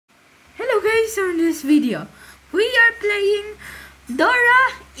guys, on this video, we are playing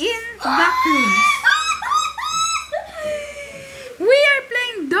Dora in Backrooms. We are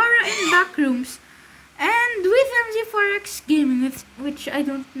playing Dora in Backrooms, and with MZ4X Gaming, which I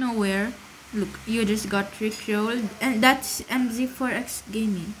don't know where. Look, you just got rickrolled, and that's MZ4X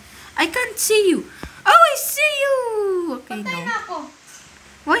Gaming. I can't see you. Oh, I see you. Okay, no.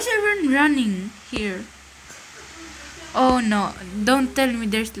 Why is everyone running here? Oh no! Don't tell me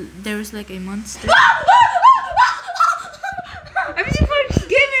there's like a monster. MZ4X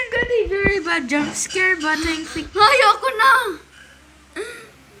Gaming got a very bad jump scare, but I think. Ayoko na.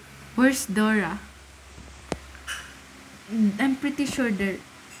 Where's Dora? I'm pretty sure there.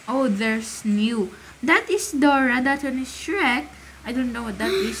 Oh, there's new. That is Dora. That one is Shrek. I don't know what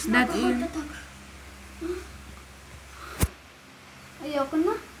that is. That is. Ayoko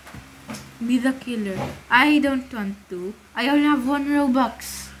na. Be the killer. I don't want to. I only have 1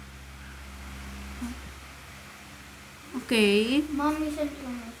 Robux. Okay. Mommy sent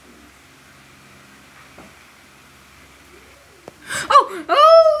me.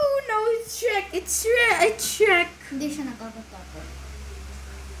 Oh no! It's Shrek. It's Shrek. It's Shrek. Hindi siya nakakatakot.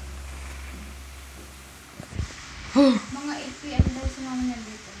 Mga 8 PM daw si mama niya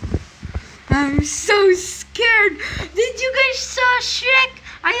dito. I'm so scared. Did you guys saw Shrek?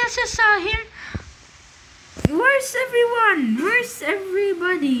 I also saw him. Where's everyone? Where's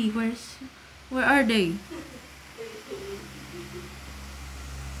everybody? Where are they?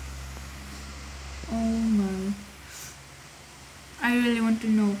 Oh my. I really want to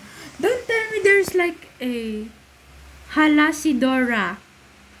know. Don't tell me there's like a Halasidora.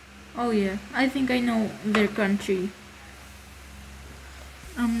 Oh yeah, I think I know their country.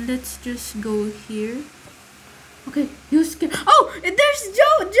 Let's just go here. Okay, you scared. Oh, there's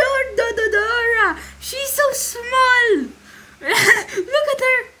Dora. She's so small. Look at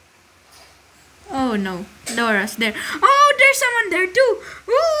her. Oh no, Dora's there. Oh, there's someone there too.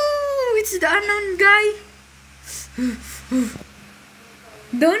 Ooh, it's the unknown guy.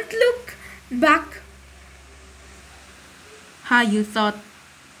 Don't look back. Ha, you thought.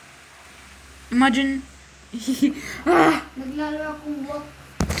 Imagine. Naglalaro akong walk.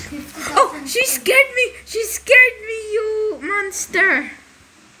 Oh, she scared me! She scared me, you monster!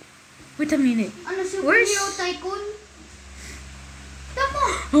 Wait a minute. Ano, superhero tycoon? Tama!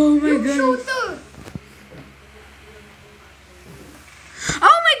 Oh my Yung god. shooter!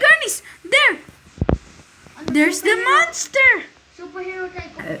 Oh my goodness! There! Ano, There's the monster! Superhero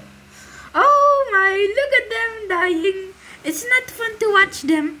tycoon. Oh my, look at them dying. It's not fun to watch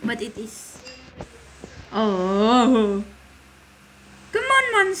them, but it is. Oh. Come on,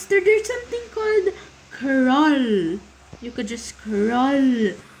 monster. There's something called crawl. You could just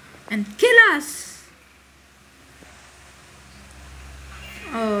crawl and kill us.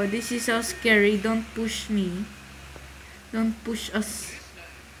 Oh, this is so scary. Don't push me. Don't push us.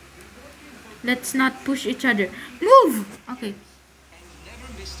 Let's not push each other. Move! Okay.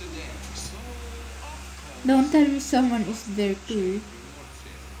 Don't tell me someone is there too.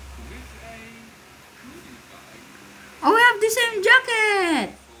 Oh, we have the same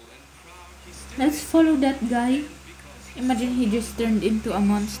jacket! Let's follow that guy. Imagine he just turned into a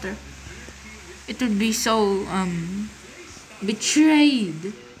monster. It would be so,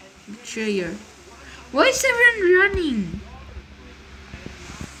 betrayed. Betrayer. Why is everyone running?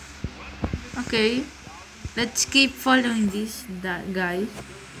 Okay. Let's keep following that guy.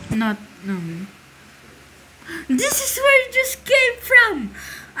 Not, This is where it just came from!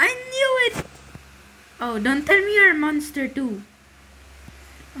 I knew it! Oh, don't tell me you're a monster too.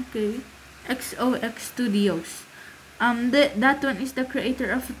 Okay. XOX Studios. That one is the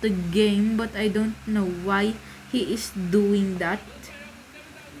creator of the game, but I don't know why he is doing that.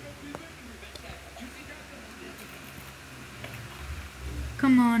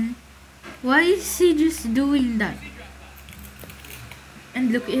 Come on. Why is he just doing that? And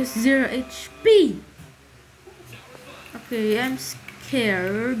look, it's 0 HP. Okay, I'm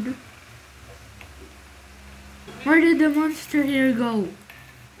scared. Where did the monster here go?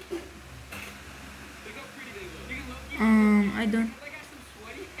 I don't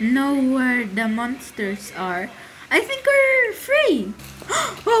know where the monsters are. I think we're free.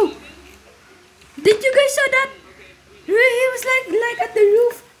 Oh! Did you guys saw that? He was like at the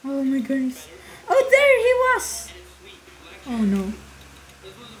roof. Oh my goodness. Oh, there he was. Oh no.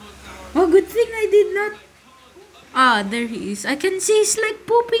 Oh, good thing I did not. Ah, there he is. I can see he's like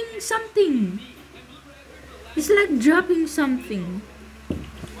pooping something. He's like dropping something.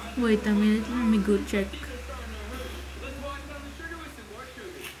 Wait a minute, let me go check.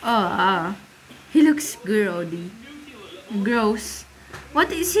 He looks grody. Gross.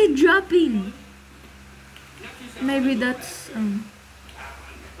 What is he dropping? Maybe that's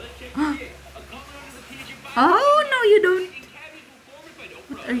Oh no, you don't.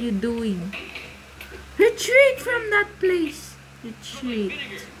 What are you doing? Retreat from that place. Retreat.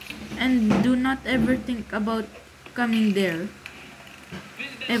 And do not ever think about coming there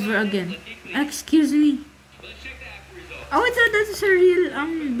ever again. Excuse me. Oh, I thought that's a real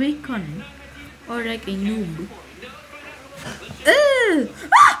bacon. Or like a noob. Ah!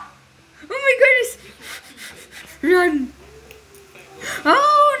 Oh my goodness! Run!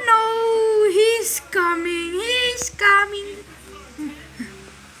 Oh no! He's coming! He's coming!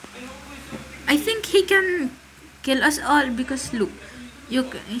 I think he can kill us all because look,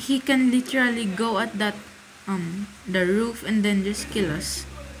 he can literally go at that the roof and then just kill us.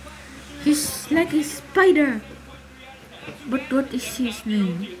 He's like a spider. But what is his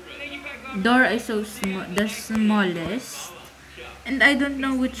name? Dora is so small, the smallest. And I don't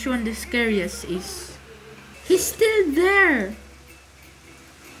know which one the scariest is. He's still there.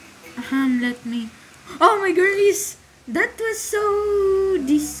 Let me. Oh my goodness! That was so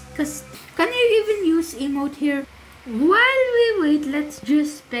disgusting. Can you even use emote here? While we wait, let's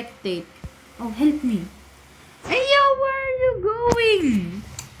just spectate. Oh, help me. Hey yo, where are you going?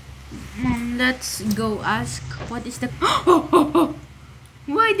 Let's go ask. What is the...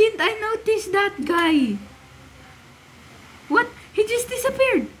 Why didn't I notice that guy? What? He just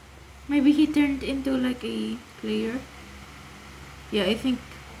disappeared. Maybe he turned into like a player. Yeah, I think.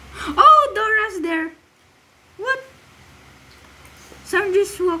 Oh, Dora's there. What? Some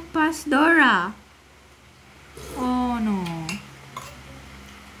just walked past Dora. Oh no.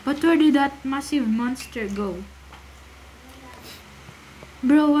 But where did that massive monster go?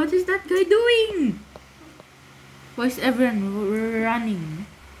 Bro, what is that guy doing? Why is everyone running?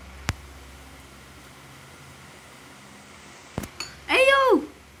 Ayo!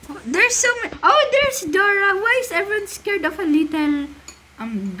 There's so many. Oh, there's Dora. Why is everyone scared of a little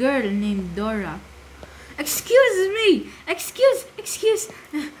girl named Dora? Excuse me. Excuse.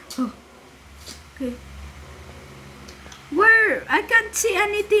 Oh. Okay. Where? I can't see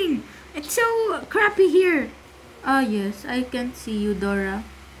anything. It's so crappy here. Oh yes, I can see you, Dora.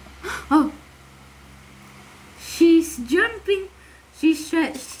 Oh. She's jumping. She's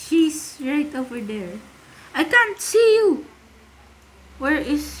right over there. I can't see you. Where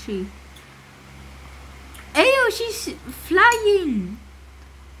is she? Ayo, she's flying.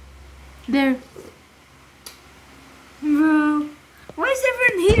 There. Bro, why is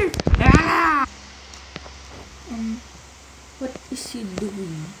everyone here? Ah! What is she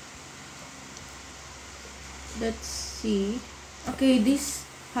doing? Let's see. Okay, this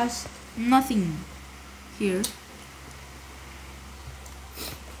has nothing here.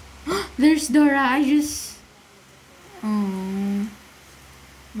 There's Dora. I just... Oh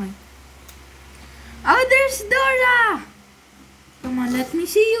my. Oh, there's Dora. Come on, let me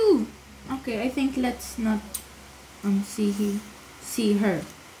see you. Okay, I think let's not see her,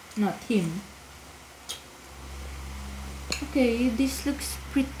 not him. Okay, this looks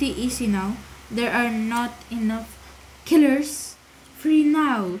pretty easy now. There are not enough killers free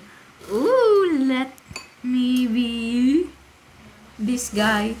now. Ooh, let me be this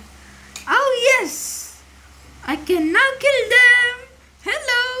guy. Oh yes, I can now kill them.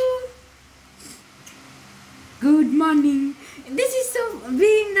 Hello. Good morning. This is so,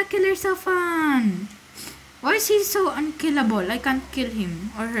 being the killer so fun. Why is he so unkillable? I can't kill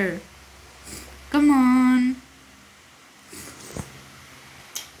him or her. Come on.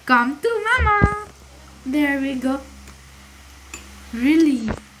 Come to mama. There we go. Really?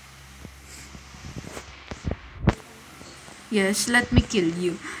 Yes, let me kill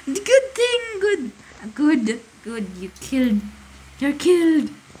you. Good thing, good. You killed. You're killed.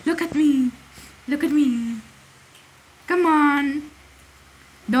 Look at me. Look at me. Come on.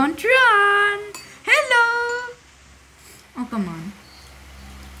 Don't run. Hello. Oh, come on.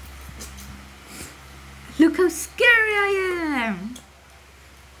 Look how scary I am.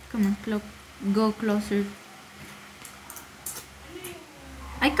 Come on, go closer.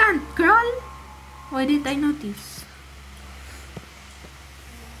 I can't crawl. Why didn't I notice?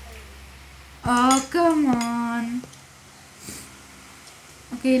 Oh, come on.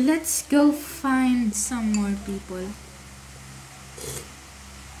 Okay, let's go find some more people.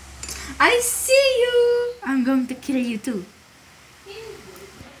 I see you. I'm going to kill you too.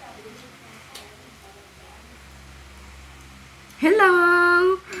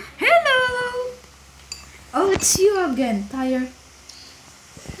 Hello. Hello. Oh, it's you again, Tyre.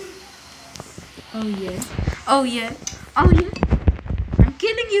 Oh yeah. Oh yeah. Oh yeah. I'm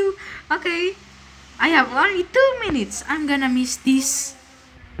killing you. Okay. I have only 2 minutes. I'm gonna miss this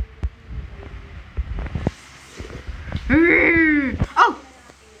Oh!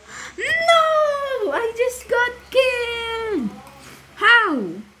 No! I just got killed! How?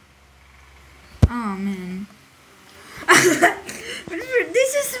 Oh man.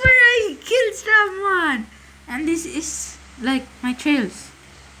 This is where I killed someone! And this is like my trails.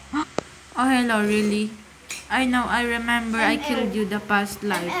 Oh hello, really? I know, I remember I killed you the past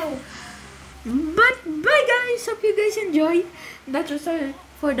life. But bye guys! Hope you guys enjoyed. That was all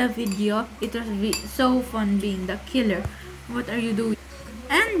for the video. It was so fun being the killer. What are you doing?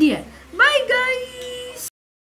 And yeah, bye guys!